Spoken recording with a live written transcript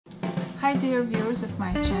Hi dear viewers of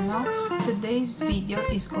my channel. Today's video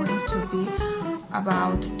is going to be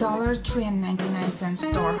about $3.99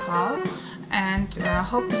 store haul, and I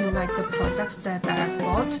hope you like the products that I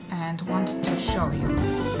bought and want to show you.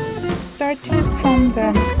 Starting from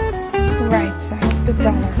the right side, the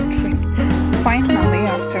Dollar Tree. Finally,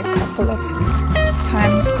 after a couple of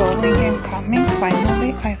times going and coming,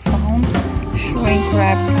 finally I found shrink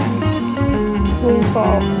wrap and blue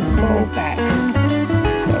ball bag.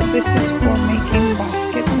 So this is for making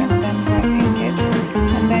baskets and then wrapping it,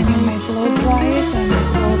 and then you may blow dry it and it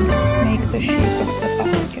will make the shape of the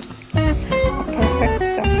basket. A perfect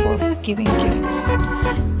stuff for giving gifts.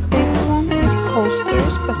 This one is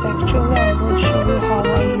coasters, but actually I will show you how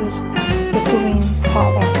I used the green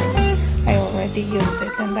color. I already used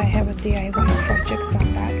it and I have a DIY project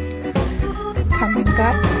on that coming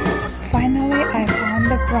up. Finally I found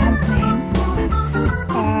the brand name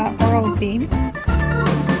Oral-B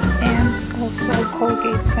and also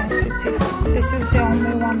Colgate Sensitive. This is the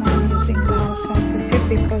only one I'm using now, Sensitive,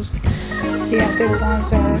 because the other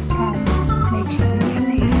ones are making my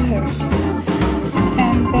teeth hurt.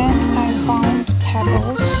 And then I found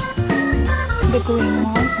Pebbles, the green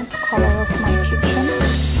ones, color of my kitchen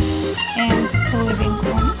and living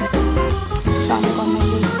room. So I'm gonna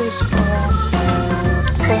use this for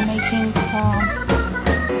making a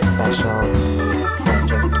special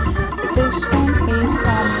project. This one is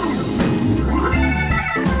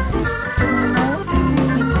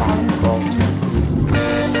Italian gold.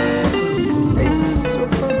 This is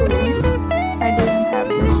super blue. I didn't have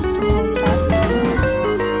this small top.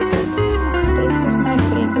 This is my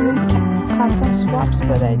favorite, cotton swabs,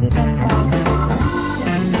 but I didn't like cotton swabs.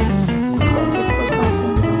 I got it for something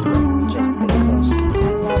different just because I love it.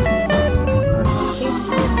 Keep also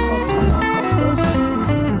like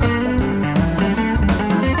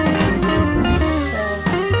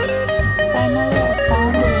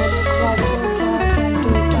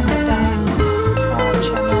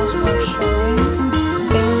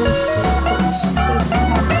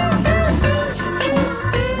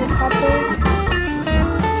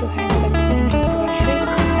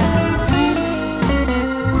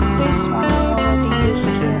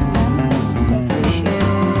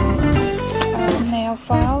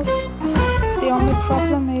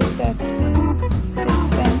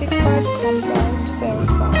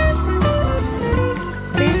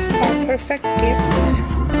Perfect gifts.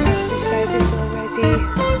 I've decided already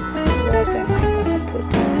what am I gonna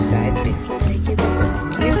put inside before I give it a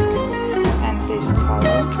gift. And this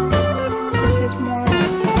color, this is more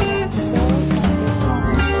like candles, and this one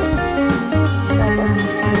is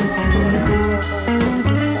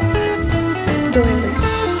doilies,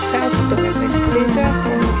 self-doilies. These are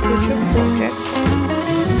for future projects.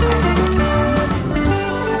 I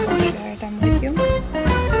will share them with you.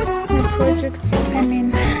 My projects,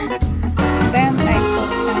 then I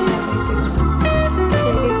got finally this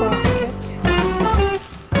pretty basket.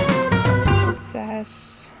 It says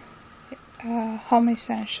Home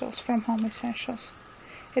Essentials, from Home Essentials.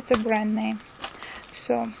 It's a brand name.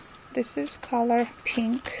 So this is color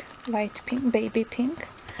pink, light pink, baby pink,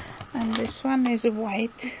 and this one is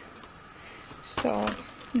white. So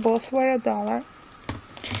both were $1,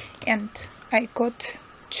 and I got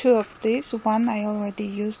two of these. One I already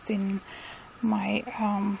used in my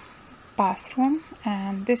bathroom,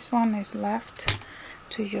 and this one is left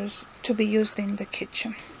to be used in the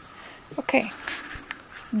kitchen. Okay,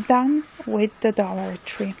 done with the Dollar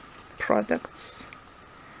Tree products.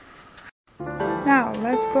 Now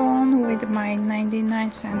let's go on with my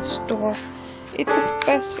 99-cent store. It's a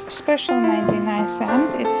special 99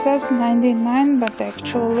 cents. It says 99, but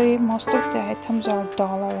actually most of the items are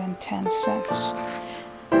 $1.10.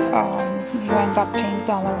 You end up paying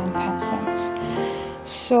 $1.10.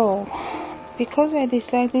 So, because I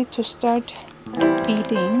decided to start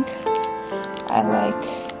eating, I like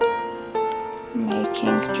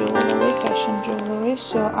making jewelry, fashion jewelry,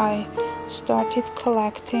 so I started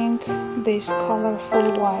collecting these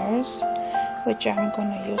colorful wires, which I'm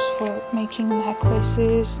gonna use for making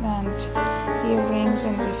necklaces and earrings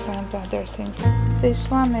and different other things. This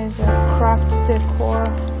one is a craft decor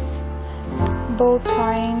bow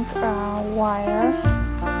tying wire,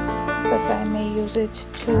 but I may use it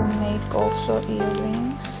to make also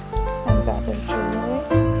earrings and other jewelry.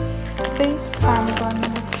 This I'm going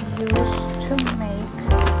to use to make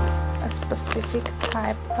a specific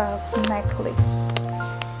type of necklace,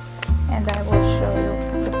 and I will show you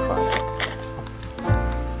the product.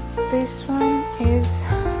 This one is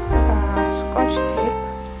Scotch tape.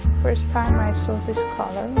 First time I saw this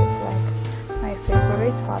color, it's like my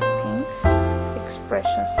favorite, hot pink.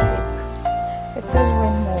 Expressions tape. It says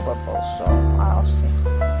removable, so I'll see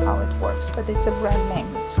how it works, but it's a brand name,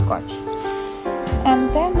 it's Scotch. And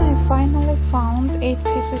then I finally found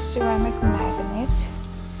 8-piece ceramic magnet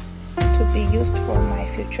to be used for my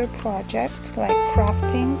future projects, like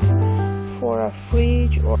crafting for a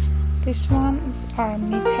fridge, or these ones are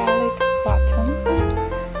metallic buttons.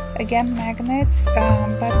 Again, magnets,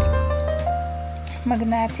 but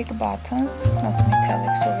magnetic buttons, not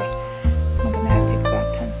metallic, sorry, magnetic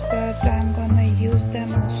buttons, but I'm gonna use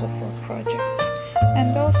them also for projects.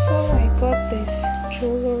 And also I got this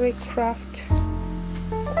jewelry craft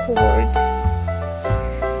cord.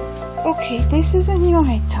 Okay, this is a new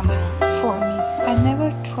item for me. I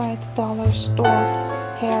never tried dollar store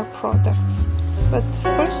hair products, but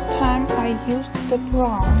first time I used the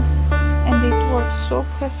brown and it worked so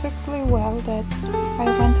perfectly well that I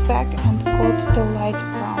went back and got the light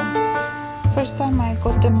brown. First time I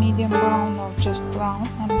got the medium brown or just brown,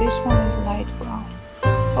 and this one is light brown.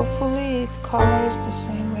 Hopefully it colors the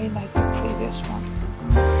same way like the previous one.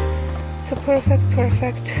 It's a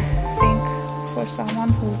perfect thing for someone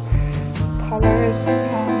who colors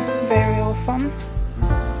very often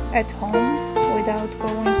at home without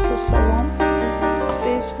going to salon.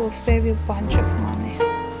 This will save you a bunch of money.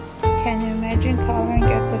 Can you imagine coloring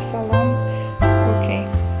at the salon? Okay,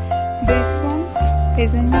 this one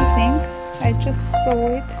is a new thing. I just saw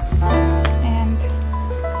it, and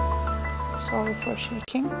sorry for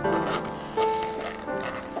shaking.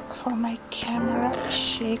 For my camera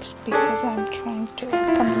shakes because I'm trying to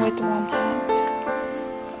open with one hand.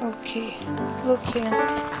 Okay, look here.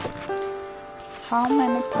 How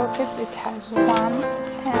many pockets it has? 1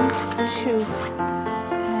 and 2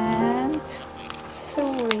 and 3,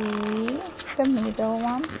 the middle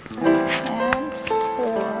one, and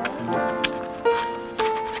 4.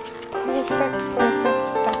 Perfect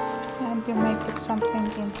stuff. And you may put something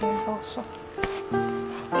in here also.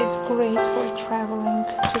 It's great for traveling,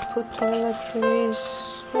 to put toiletries,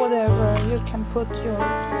 whatever. You can put your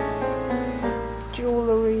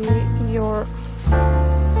jewelry, your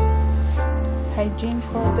hygiene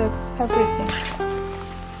products, everything.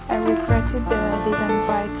 I regretted that I didn't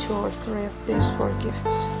buy 2 or 3 of these for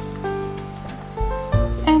gifts.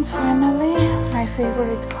 And finally, my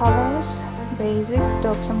favorite colors, basic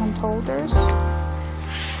document holders.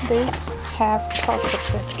 These have pockets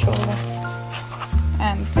actually,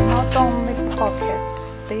 and not only pockets.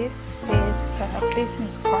 This is a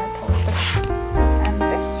business card holder, and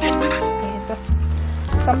this one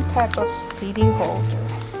is some type of CD holder,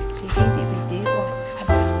 CD, DVD, or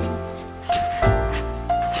everything.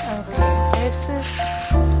 Okay, this is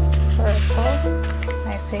purple,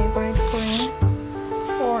 my favorite green,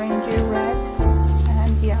 orangey red,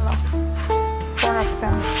 and yellow. 4 of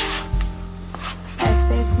them. I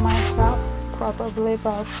saved myself probably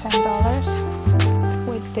about $10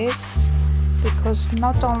 with this, because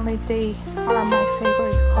not only they are my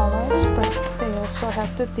favorite colors, but they also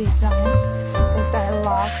have the design that I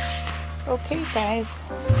love. Okay guys,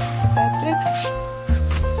 that's it.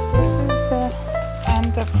 This is the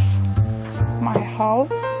end of my haul.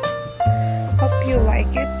 Hope you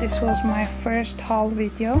like it. This was my first haul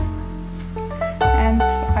video, and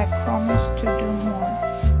I promise to do more,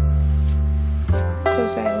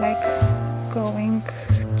 because I like going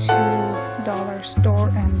to dollar store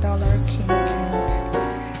and Dollar King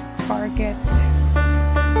and Target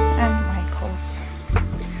and Michael's.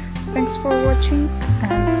 Thanks for watching,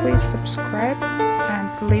 and please subscribe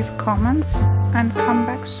and leave comments, and come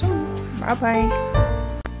back soon. Bye bye.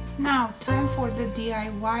 Now time for the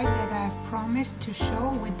DIY that I've promised to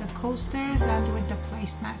show with the coasters and with the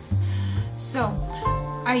placemats. So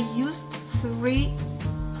I used 3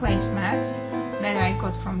 placemats that I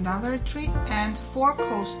got from Dollar Tree and 4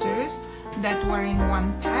 coasters that were in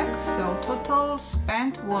one pack, so total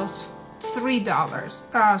spent was $4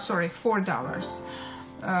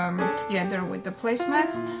 together with the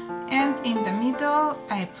placemats. And in the middle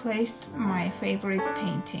I placed my favorite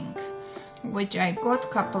painting, which I got a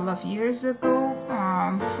couple of years ago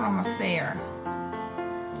from a fair.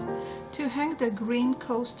 To hang the green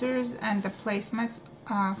coasters and the placemats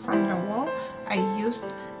from the wall, I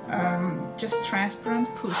used just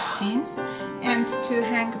transparent push pins, and to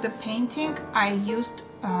hang the painting I used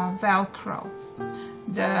Velcro,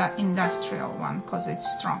 the industrial one, because it's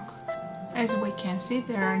strong. As we can see,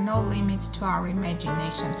 there are no limits to our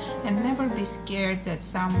imagination, and never be scared that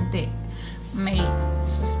someday may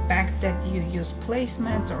suspect that you use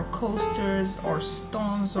placemats or coasters or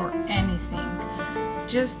stones or anything.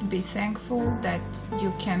 Just be thankful that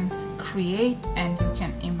you can create and you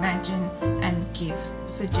can imagine and give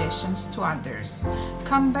suggestions to others.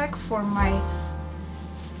 Come back for my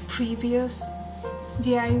previous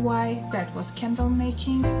DIY, that was candle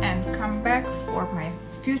making, and come back for my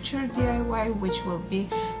future DIY, which will be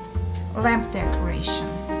lamp decoration.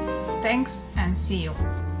 Thanks and see you.